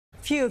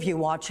Few of you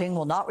watching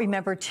will not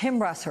remember Tim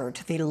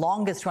Russert, the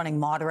longest-running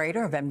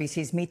moderator of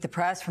NBC's Meet the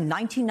Press from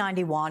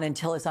 1991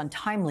 until his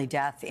untimely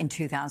death in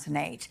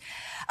 2008.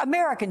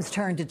 Americans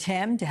turned to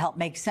Tim to help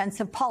make sense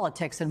of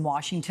politics in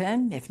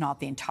Washington, if not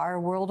the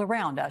entire world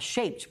around us,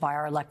 shaped by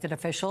our elected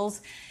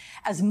officials.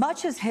 As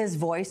much as his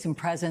voice and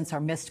presence are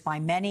missed by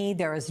many,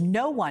 there is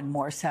no one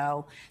more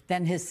so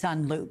than his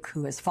son Luke,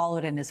 who has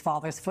followed in his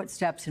father's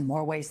footsteps in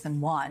more ways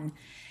than one.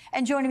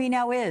 And joining me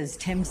now is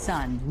Tim's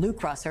son, Luke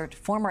Russert,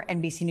 former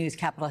NBC News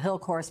Capitol Hill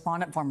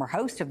correspondent, former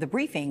host of The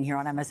Briefing here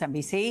on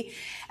MSNBC,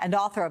 and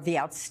author of the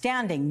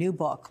outstanding new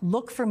book,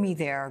 Look for Me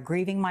There,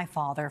 Grieving My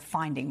Father,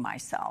 Finding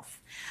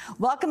Myself.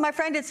 Welcome, my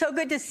friend. It's so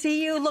good to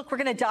see you. Look, we're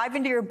going to dive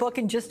into your book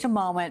in just a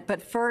moment.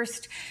 But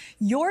first,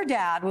 your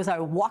dad was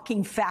a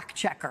walking fact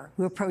checker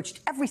who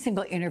approached every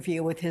single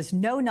interview with his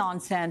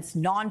no-nonsense,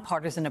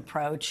 nonpartisan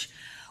approach.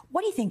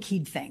 What do you think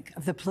he'd think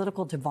of the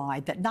political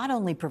divide that not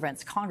only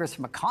prevents Congress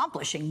from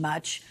accomplishing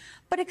much,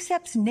 but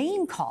accepts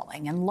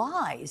name-calling and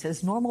lies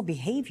as normal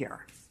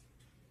behavior?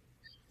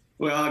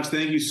 Well, Alex,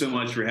 thank you so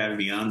much for having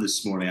me on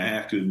this morning. I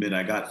have to admit,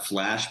 I got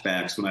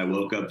flashbacks when I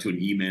woke up to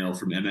an email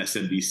from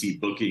MSNBC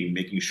Booking,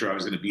 making sure I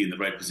was going to be in the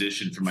right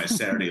position for my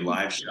Saturday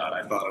live shot.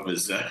 I thought it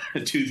was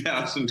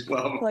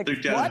 2012, like,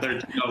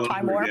 2013 all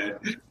over again.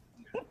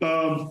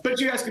 But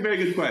you ask a very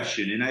good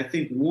question. And I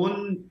think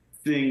one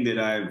thing that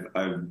I've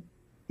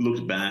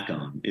looked back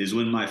on is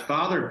when my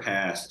father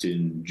passed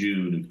in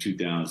June of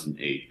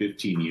 2008,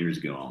 15 years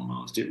ago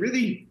almost, it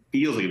really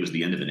feels like it was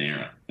the end of an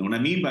era. And what I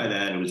mean by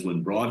that, it was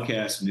when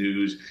broadcast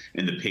news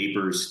and the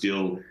papers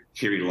still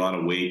carried a lot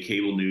of weight.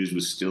 Cable news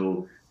was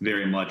still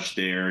very much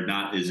there,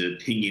 not as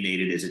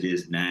opinionated as it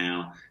is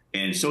now.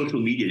 And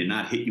social media did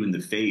not hit you in the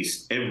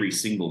face every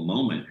single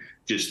moment,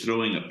 just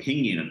throwing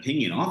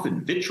opinion,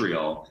 often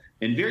vitriol,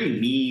 and very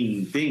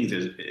mean things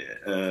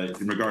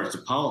in regards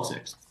to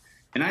politics.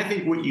 And I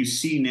think what you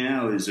see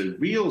now is a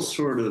real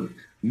sort of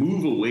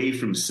move away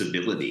from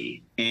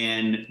civility.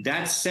 And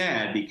that's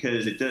sad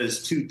because it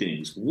does two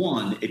things.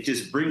 One, it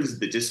just brings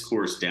the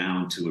discourse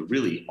down to a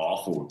really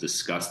awful,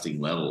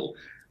 disgusting level,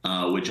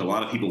 which a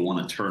lot of people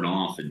want to turn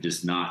off and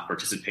just not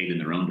participate in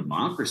their own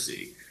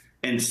democracy.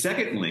 And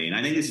secondly, and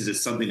I think this is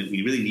just something that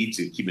we really need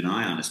to keep an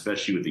eye on,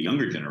 especially with the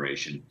younger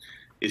generation,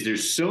 is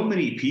there's so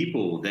many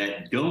people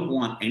that don't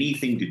want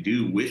anything to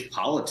do with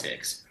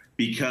politics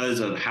because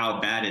of how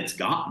bad it's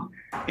gotten.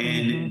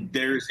 And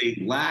there's a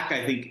lack,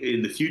 I think,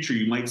 in the future,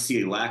 you might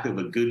see a lack of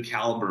a good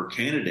caliber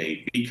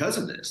candidate because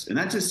of this. And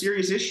that's a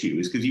serious issue,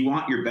 is because you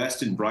want your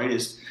best and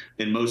brightest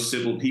and most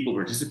civil people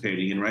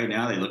participating. And right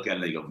now they look at it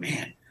and they go,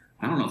 man,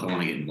 I don't know if I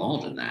want to get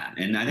involved in that.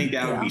 And I think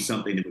that would be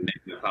something that would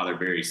make my father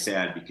very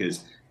sad,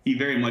 because he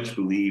very much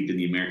believed in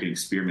the American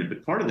experiment.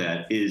 But part of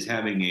that is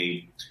having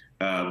a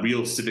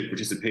real civic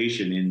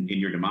participation in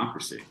your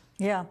democracy.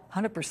 Yeah,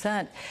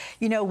 100%.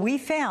 You know, we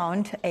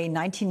found a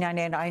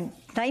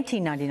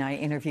 1999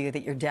 interview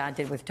that your dad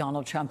did with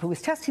Donald Trump, who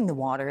was testing the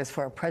waters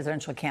for a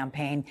presidential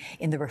campaign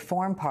in the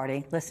Reform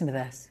Party. Listen to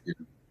this.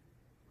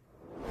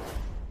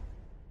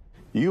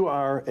 You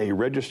are a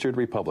registered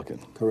Republican.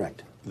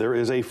 Correct. There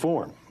is a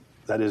form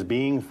that is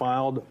being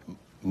filed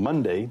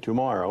Monday,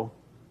 tomorrow,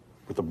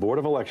 with the Board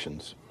of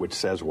Elections, which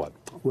says what?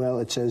 Well,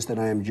 it says that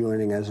I am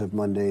joining, as of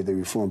Monday, the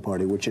Reform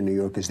Party, which in New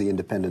York is the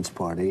Independence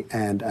Party,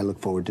 and I look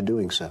forward to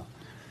doing so.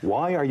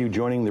 Why are you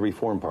joining the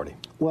Reform Party?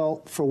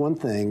 Well, for one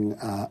thing,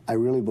 I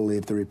really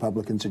believe the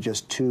Republicans are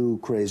just too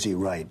crazy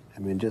right. I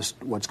mean,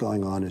 just what's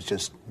going on is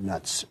just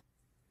nuts.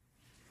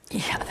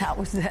 Yeah, that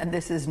was then.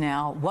 This is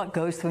now. What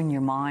goes through in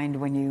your mind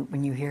when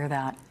you hear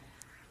that?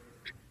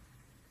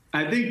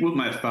 I think what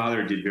my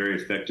father did very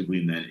effectively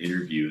in that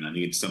interview, and I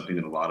think it's something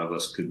that a lot of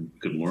us could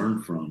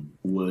learn from,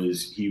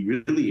 was he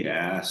really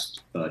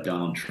asked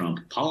Donald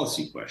Trump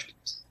policy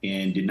questions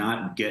and did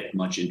not get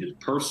much into the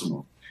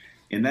personal.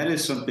 And that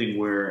is something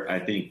where I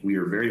think we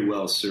are very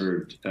well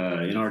served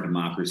in our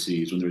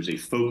democracies when there's a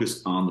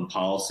focus on the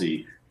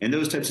policy and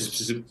those types of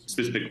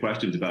specific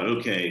questions about,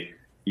 okay,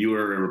 you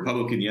were a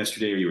Republican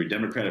yesterday or you were a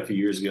Democrat a few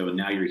years ago and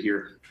now you're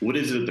here. What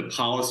is it, the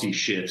policy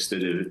shifts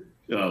that have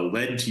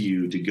led to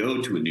you to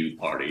go to a new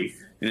party?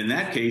 And in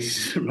that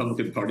case, the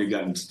Republican Party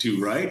got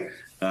two right.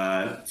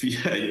 I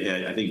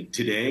think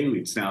today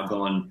it's now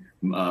gone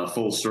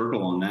full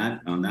circle on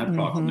that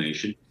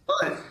proclamation.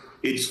 But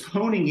it's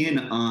honing in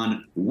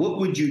on what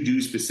would you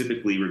do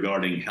specifically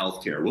regarding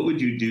healthcare? What would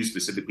you do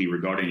specifically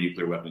regarding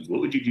nuclear weapons? What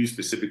would you do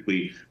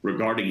specifically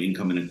regarding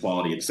income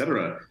inequality, et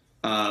cetera?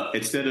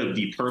 Instead of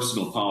the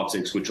personal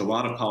politics, which a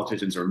lot of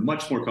politicians are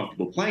much more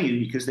comfortable playing in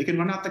because they can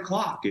run out the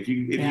clock. If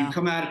you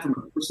come at it from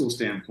a personal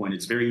standpoint,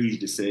 it's very easy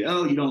to say,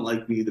 oh, you don't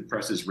like me, the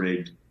press is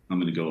rigged, I'm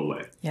going to go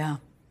away. Yeah.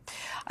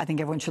 I think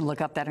everyone should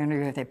look up that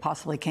interview if they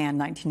possibly can.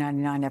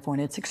 1999, everyone.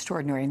 It's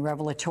extraordinary and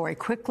revelatory.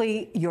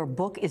 Quickly, your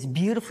book is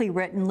beautifully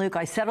written, Luke.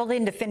 I settled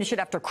in to finish it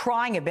after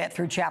crying a bit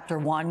through chapter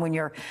 1 when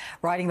you're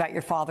writing about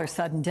your father's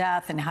sudden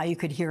death and how you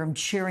could hear him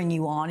cheering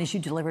you on as you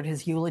delivered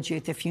his eulogy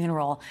at the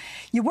funeral.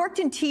 You worked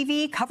in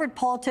TV, covered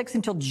politics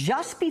until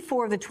just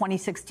before the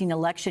 2016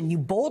 election. You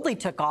boldly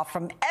took off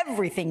from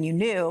everything you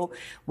knew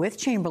with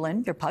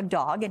Chamberlain, your pug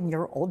dog, and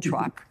your old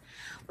truck.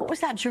 What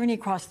was that journey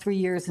across 3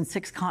 years and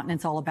 6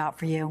 continents all about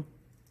for you?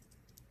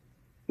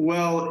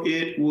 Well,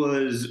 it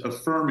was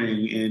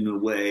affirming in a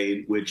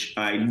way which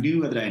I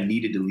knew that I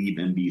needed to leave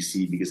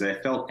NBC because I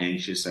felt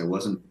anxious. I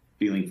wasn't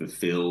feeling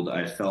fulfilled.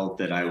 I felt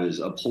that I was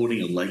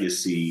upholding a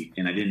legacy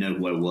and I didn't know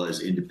who I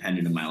was,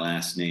 independent of my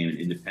last name and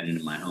independent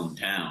of my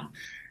hometown.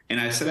 And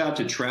I set out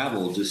to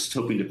travel just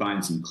hoping to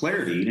find some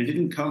clarity, and it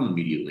didn't come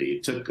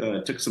immediately. It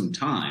took some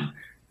time.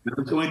 I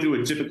was going through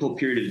a difficult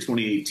period in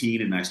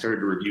 2018, and I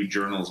started to review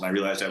journals, and I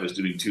realized I was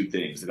doing 2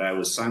 things, that I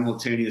was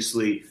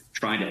simultaneously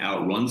trying to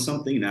outrun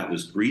something, and that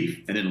was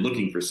grief, and then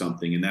looking for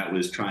something, and that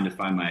was trying to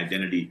find my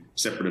identity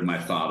separate of my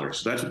father.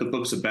 So that's what the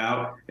book's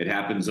about. It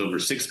happens over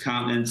 6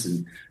 continents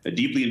and a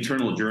deeply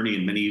internal journey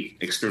in many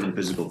external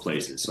physical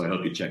places. So I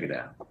hope you check it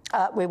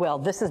out. We will.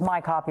 This is my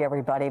copy,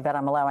 everybody, but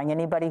I'm allowing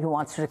anybody who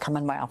wants to come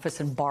in my office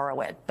and borrow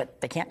it, but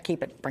they can't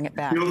keep it. Bring it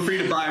back. Feel free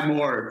to buy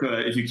more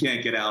if you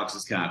can't get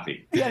Alex's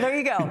copy. Yeah, there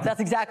you go. That's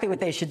exactly what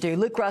they should do.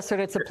 Luke Russert,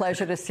 it's a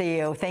pleasure to see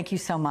you. Thank you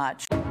so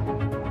much.